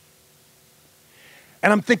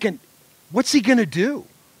 And I'm thinking, what's he going to do?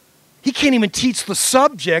 He can't even teach the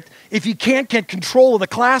subject if he can't get control of the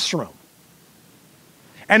classroom.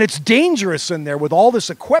 And it's dangerous in there with all this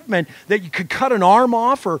equipment that you could cut an arm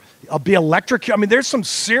off or be electrocuted. I mean, there's some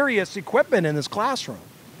serious equipment in this classroom.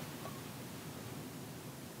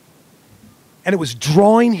 And it was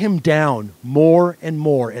drawing him down more and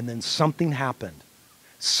more, and then something happened.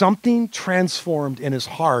 Something transformed in his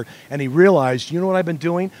heart, and he realized, you know what I've been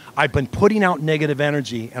doing? I've been putting out negative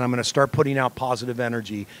energy, and I'm going to start putting out positive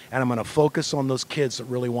energy, and I'm going to focus on those kids that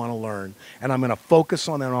really want to learn, and I'm going to focus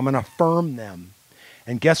on them, I'm going to affirm them.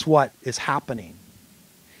 And guess what is happening?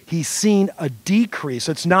 He's seen a decrease.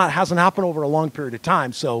 Hasn't happened over a long period of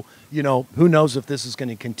time, so, who knows if this is going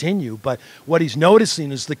to continue, but what he's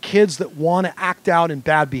noticing is the kids that want to act out in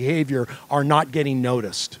bad behavior are not getting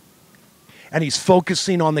noticed. And he's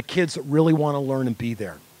focusing on the kids that really want to learn and be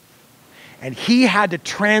there. And he had to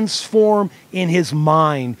transform in his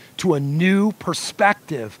mind to a new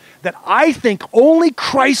perspective that I think only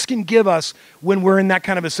Christ can give us when we're in that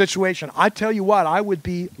kind of a situation. I tell you what, I would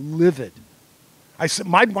be livid. I said,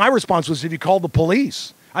 my response was, if you call the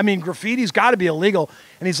police. I mean, graffiti's got to be illegal.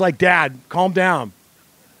 And he's like, Dad, calm down.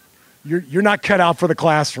 You're not cut out for the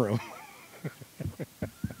classroom.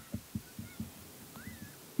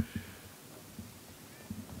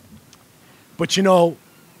 But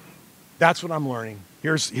That's what I'm learning.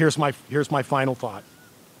 Here's my final thought.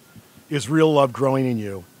 Is real love growing in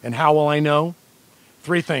you? And how will I know?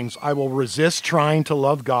 3 things. I will resist trying to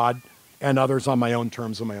love God and others on my own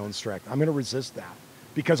terms and my own strength. I'm going to resist that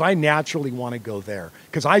because I naturally want to go there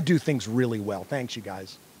because I do things really well. Thanks, you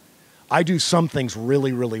guys. I do some things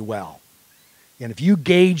really, really well. And if you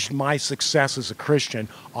gauged my success as a Christian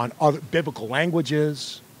on other biblical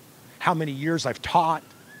languages, how many years I've taught,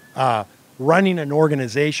 running an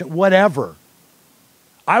organization, whatever,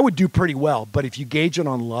 I would do pretty well. But if you gauge it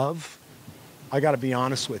on love, I got to be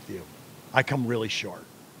honest with you, I come really short.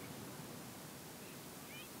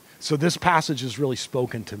 So this passage has really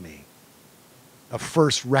spoken to me of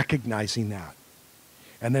first recognizing that.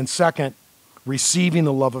 And then second, receiving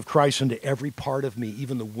the love of Christ into every part of me,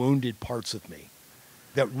 even the wounded parts of me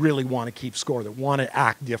that really want to keep score, that want to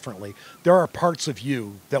act differently. There are parts of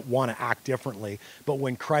you that want to act differently, but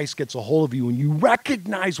when Christ gets a hold of you and you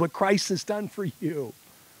recognize what Christ has done for you.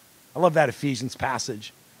 I love that Ephesians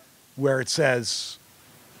passage where it says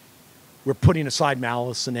we're putting aside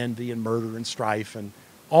malice and envy and murder and strife and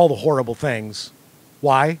all the horrible things.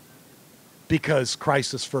 Why? Because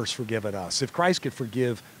Christ has first forgiven us. If Christ could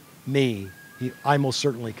forgive me, I most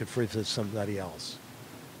certainly could forgive somebody else.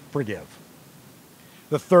 Forgive.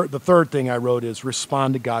 The third thing I wrote is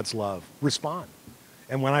respond to God's love. Respond.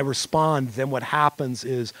 And when I respond, then what happens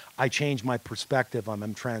is I change my perspective.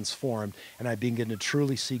 I'm transformed, and I begin to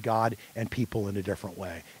truly see God and people in a different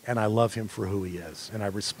way. And I love him for who he is. And I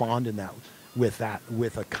respond in that with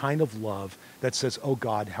a kind of love that says, oh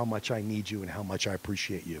God, how much I need you and how much I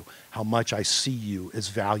appreciate you, how much I see you as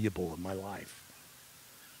valuable in my life.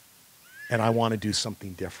 And I want to do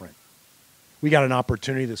something different. We got an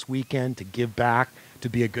opportunity this weekend to give back, to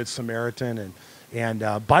be a good Samaritan.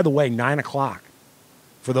 And by the way, 9 o'clock,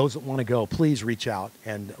 for those that want to go, please reach out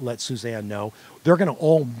and let Suzanne know. They're going to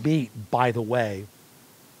all meet, by the way.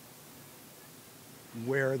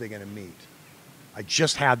 Where are they going to meet? I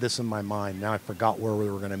just had this in my mind. Now I forgot where we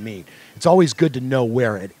were going to meet. It's always good to know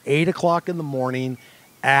where. At 8 o'clock in the morning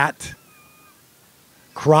at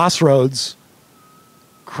Crossroads,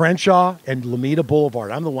 Crenshaw and Lomita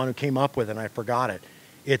Boulevard. I'm the one who came up with it, and I forgot it.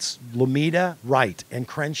 It's Lomita, right, and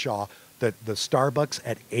Crenshaw, the Starbucks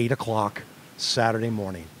at 8 o'clock Saturday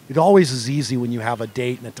morning. It always is easy when you have a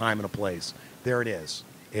date and a time and a place. There it is,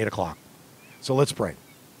 8 o'clock. So let's pray.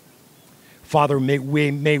 Father, may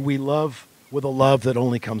we love with a love that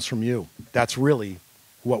only comes from you. That's really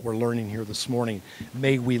what we're learning here this morning.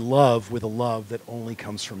 May we love with a love that only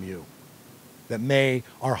comes from you. That may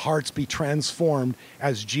our hearts be transformed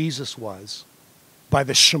as Jesus was by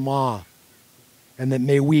the Shema. And that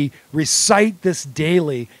may we recite this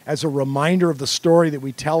daily as a reminder of the story that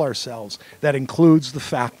we tell ourselves that includes the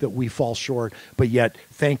fact that we fall short. But yet,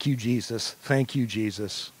 thank you, Jesus. Thank you,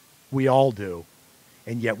 Jesus. We all do.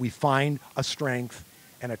 And yet we find a strength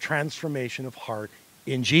and a transformation of heart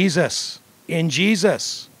in Jesus. In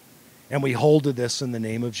Jesus. And we hold to this in the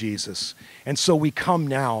name of Jesus. And so we come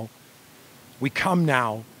now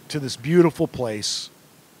to this beautiful place,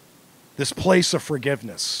 this place of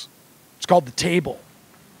forgiveness. It's called the table.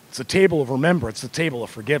 It's the table of remembrance, the table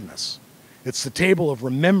of forgiveness. It's the table of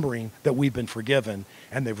remembering that we've been forgiven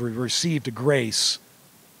and that we've received a grace,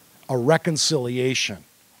 a reconciliation,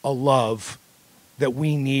 a love that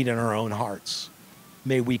we need in our own hearts.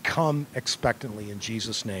 May we come expectantly in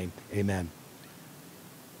Jesus' name. Amen.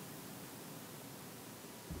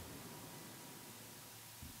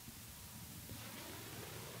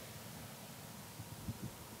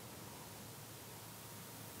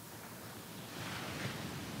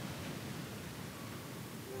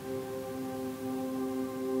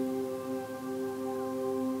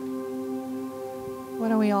 Why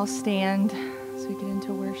don't we all stand as we get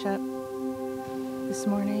into worship this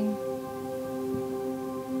morning?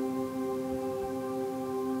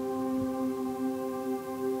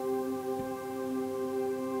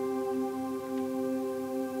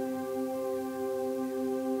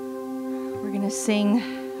 We're going to sing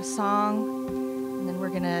a song, and then we're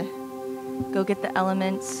going to go get the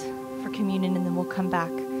elements for communion, and then we'll come back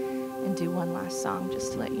and do one last song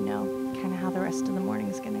just to let you know kind of how the rest of the morning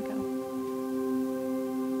is going to go.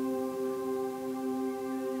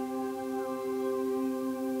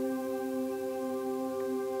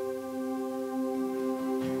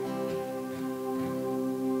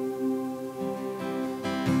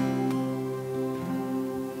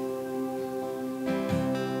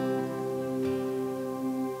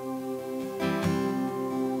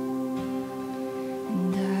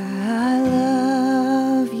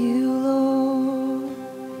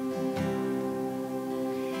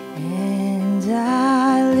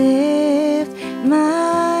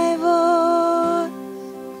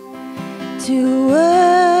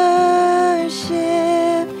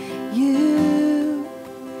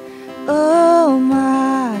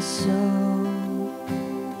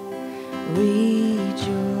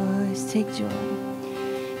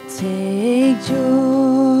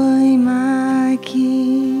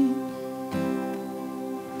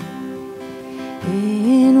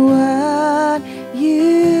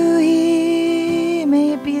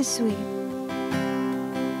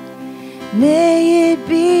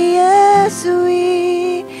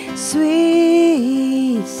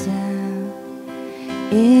 sweet sound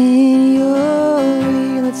in your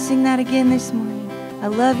ear. Let's sing that again this morning. I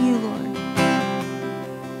love you, Lord.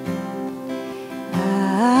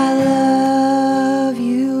 I love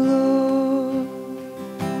you, Lord,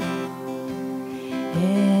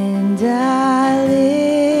 and I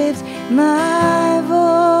lift my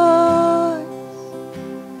voice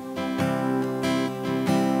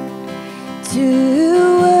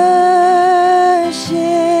to worship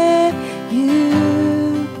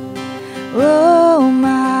you, oh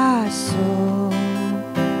my soul.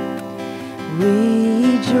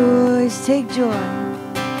 Rejoice, take joy.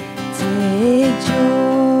 Take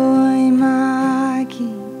joy, my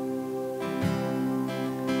King,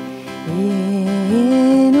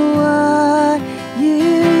 in what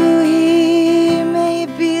you hear. May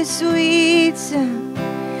it be a sweet sound.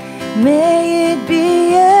 May it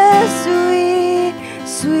be a sweet,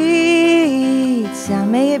 sweet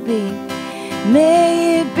sound. May it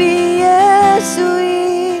be a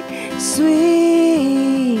sweet,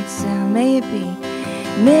 sweet sound.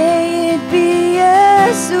 May it be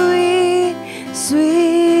a sweet,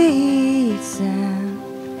 sweet sound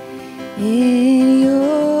in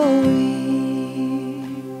your ear.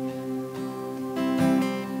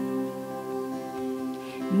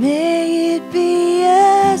 May it be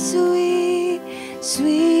a sweet,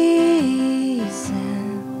 sweet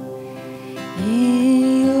sound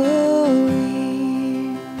in your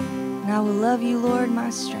ear. And I will love you, Lord,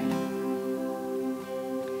 my strength.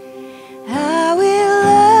 I will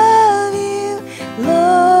love you,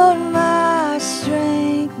 Lord, my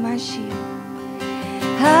strength, my shield.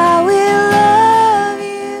 I will love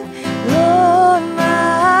you, Lord,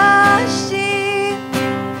 my shield.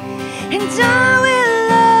 And I will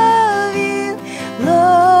love you,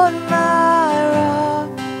 Lord, my rock,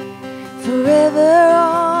 forever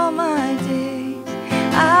all my days.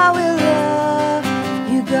 I will love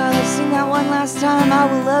you, God. Let's sing that one last time. I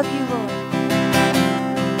will love you, Lord.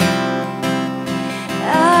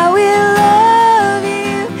 I will love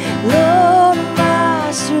you, Lord,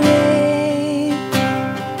 my strength.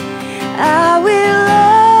 I will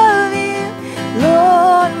love you,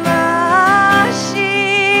 Lord, my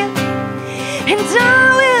shield. And I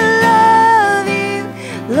will love you,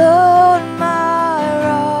 Lord, my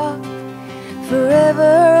rock,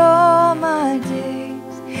 forever all my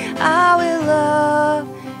days. I will love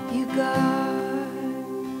you, God.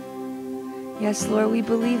 Yes, Lord, we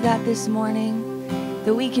believe that this morning,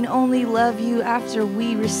 that we can only love you after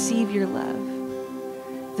we receive your love,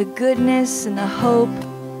 the goodness and the hope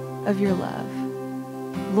of your love,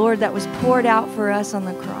 Lord, that was poured out for us on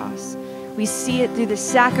the cross. We see it through the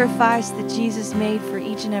sacrifice that Jesus made for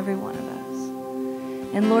each and every one of us.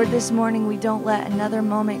 And Lord, this morning we don't let another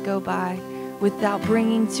moment go by without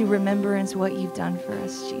bringing to remembrance what you've done for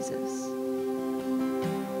us, Jesus.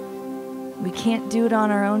 We can't do it on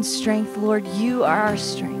our own strength, Lord. You are our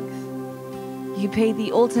strength. You paid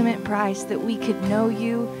the ultimate price that we could know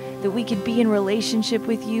you, that we could be in relationship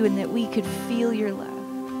with you, and that we could feel your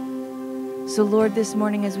love. So Lord, this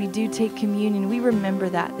morning as we do take communion, we remember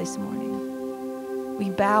that this morning. We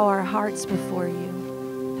bow our hearts before you.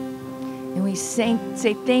 And we say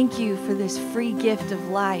thank you for this free gift of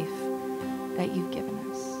life that you've given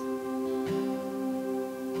us.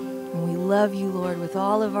 And we love you, Lord, with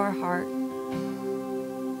all of our heart.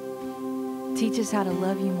 Teach us how to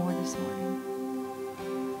love you more this morning.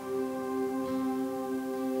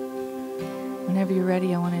 Whenever you're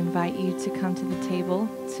ready, I want to invite you to come to the table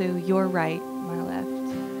to your right, my left,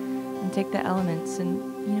 and take the elements and,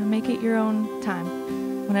 make it your own time.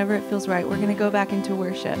 Whenever it feels right, we're going to go back into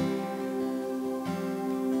worship.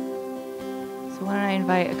 So why don't I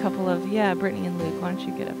invite a couple of, Brittany and Luke, why don't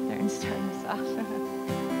you get up there and start us off?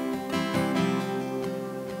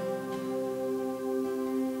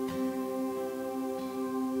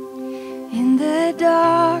 In the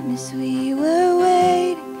darkness we were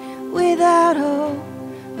waiting, without hope,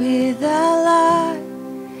 without light,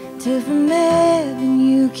 till from heaven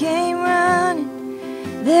you came running.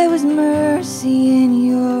 There was mercy in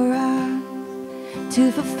your eyes,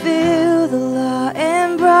 to fulfill the law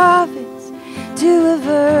and prophets. To a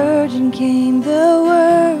virgin came the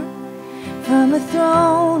word, from a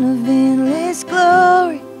throne of endless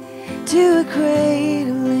glory, to a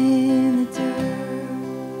cradle in the dirt.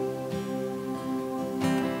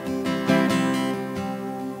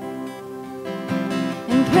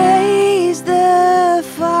 Praise the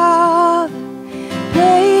Father,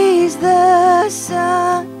 praise the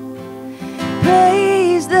Son,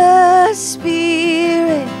 praise the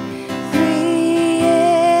Spirit, three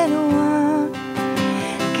in one.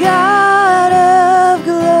 God of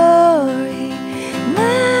glory,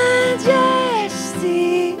 my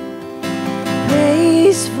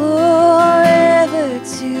Praise forever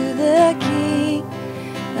to the King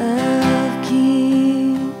of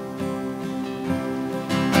Kings.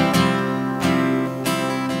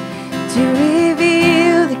 To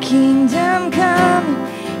reveal the kingdom coming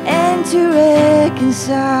and to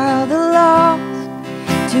reconcile the lost,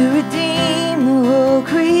 to redeem the whole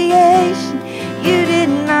creation. You did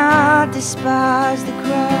not despise the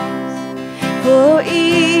cross, for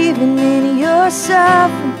even in your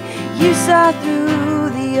suffering you saw through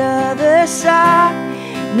the other side,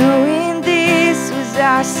 knowing this was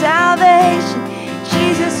our salvation.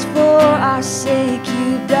 Jesus, for our sake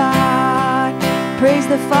you died. Praise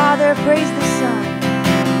the Father, praise the Son,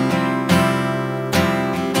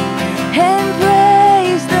 and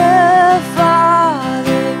praise the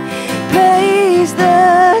Father, praise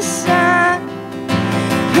the Son,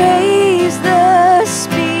 praise the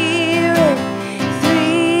Spirit,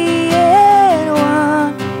 three in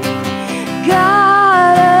one.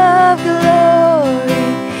 God of glory,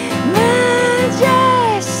 majesty,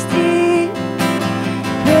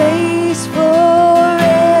 praise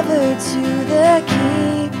forever to the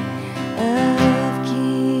King of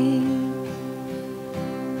Kings.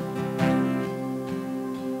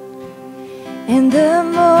 In the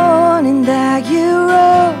morning that you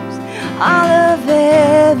rose, all of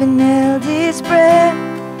heaven held its breath,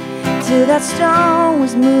 till that stone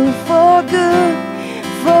was moved for good,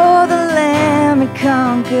 for the Lamb had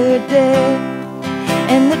conquered death.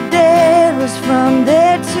 And the dead rose from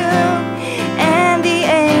their tomb, and the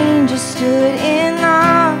angels stood in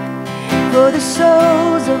awe, for the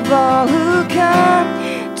souls of all who come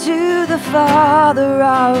to the Father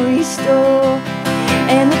are restored.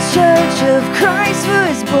 And the church of Christ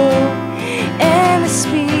was born, and the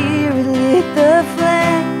Spirit lit the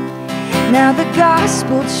flame. Now the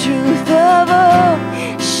gospel truth of all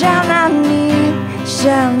shall not kneel,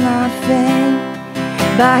 shall not faint.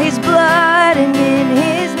 By his blood and in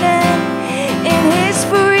his name, in his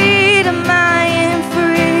freedom I am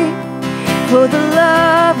free. For the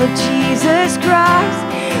love of Jesus Christ,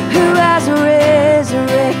 who has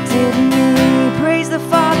resurrected me. Praise the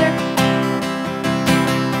Father,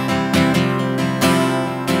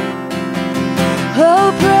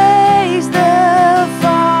 oh praise the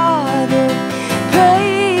Father,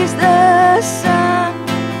 praise the Son,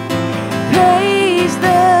 praise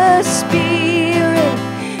the Spirit,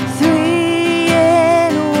 three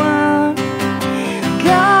in one.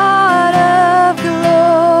 God of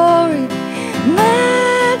glory,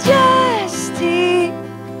 majesty,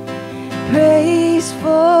 praise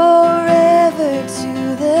forever to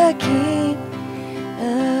the King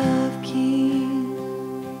of Kings.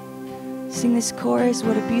 Sing this chorus,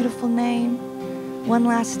 what a beautiful name, one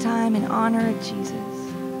last time in honor of Jesus.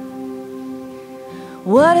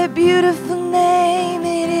 What a beautiful name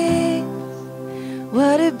it is,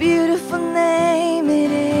 what a beautiful name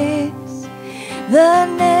it is, the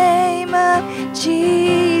name of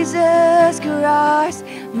Jesus Christ,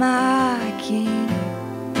 my King.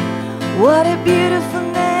 What a beautiful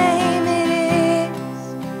name it is,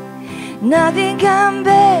 nothing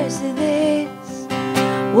compares to this.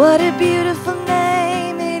 What a beautiful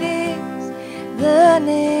name it is, the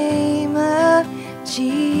name of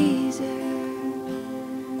Jesus.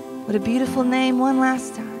 What a beautiful name, one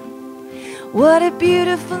last time. What a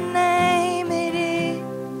beautiful name it is,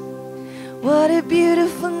 what a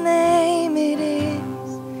beautiful name it is,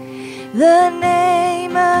 the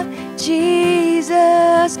name of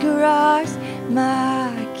Jesus Christ,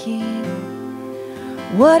 my King.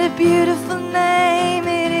 What a beautiful name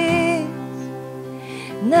it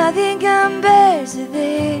is, nothing compares to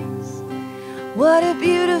this. What a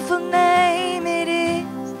beautiful name it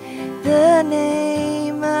is, the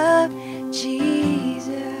name of Jesus.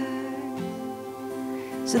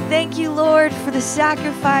 So thank you, Lord, for the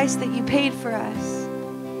sacrifice that you paid for us.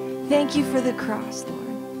 Thank you for the cross, Lord.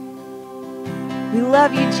 We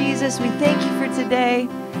love you, Jesus. We thank you for today.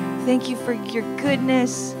 Thank you for your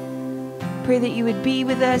goodness. Pray that you would be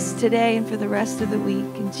with us today and for the rest of the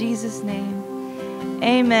week. In Jesus' name,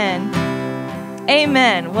 amen.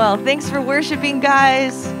 Amen. Well, thanks for worshiping,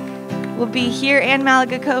 guys. We'll be here in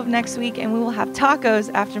Malaga Cove next week, and we will have tacos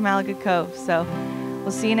after Malaga Cove. So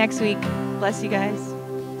we'll see you next week. Bless you guys.